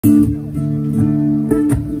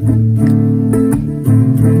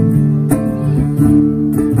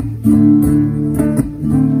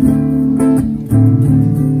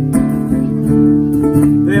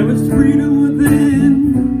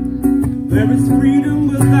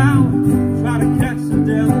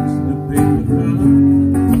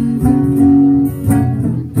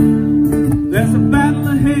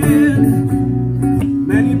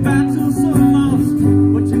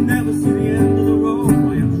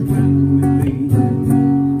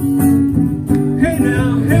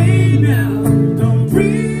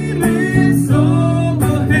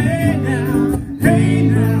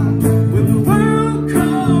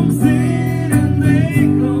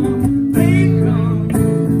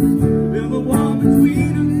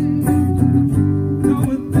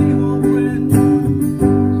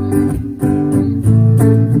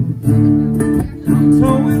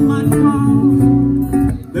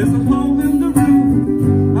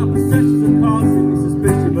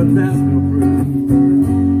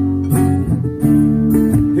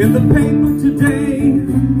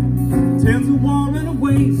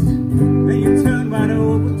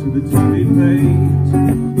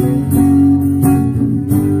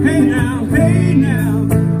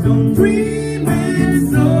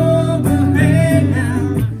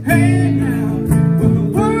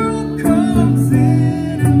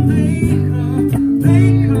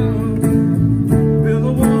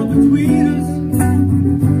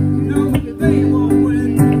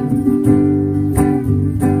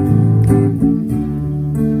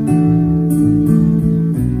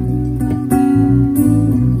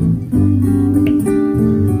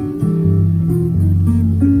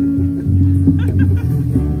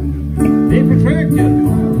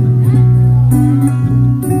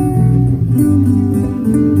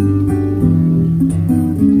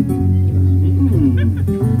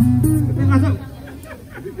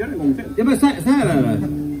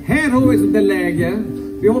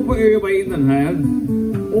Vi håller på att öva in den här.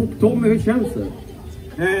 Och Tommy, hur känns det?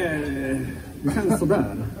 Det känns sådär.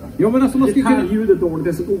 Ja, men alltså man ska kunna... Gitarrljudet dåligt, det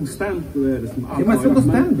är så ostämt. Ja, men så då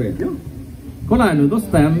stämmer vi. Ja. Kolla här nu, då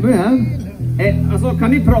stämmer vi här. Alltså,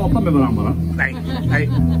 kan ni prata med varandra? Nej.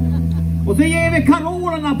 Och så ger vi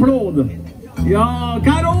Carola en applåd. Ja,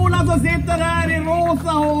 Carola som sitter här i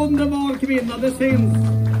rosa och underbar kvinna, det syns.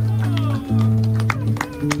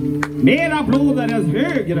 Mer applåder än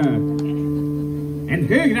högre. En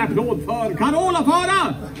högre applåd för Carola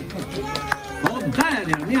Fara! Ja,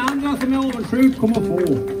 där ja. Ni andra som är avundsjuk kommer att få.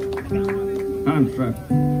 Kanske.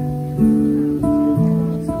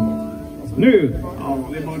 Nu. Ja,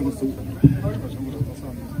 det är bara så.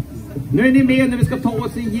 Nu är ni med när vi ska ta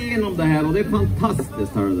oss igenom det här och det är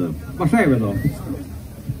fantastiskt, hör du. Vad säger vi då?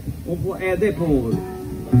 Och vad är det på?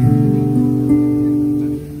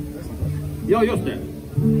 Ja, just det.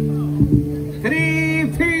 3,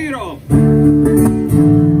 4.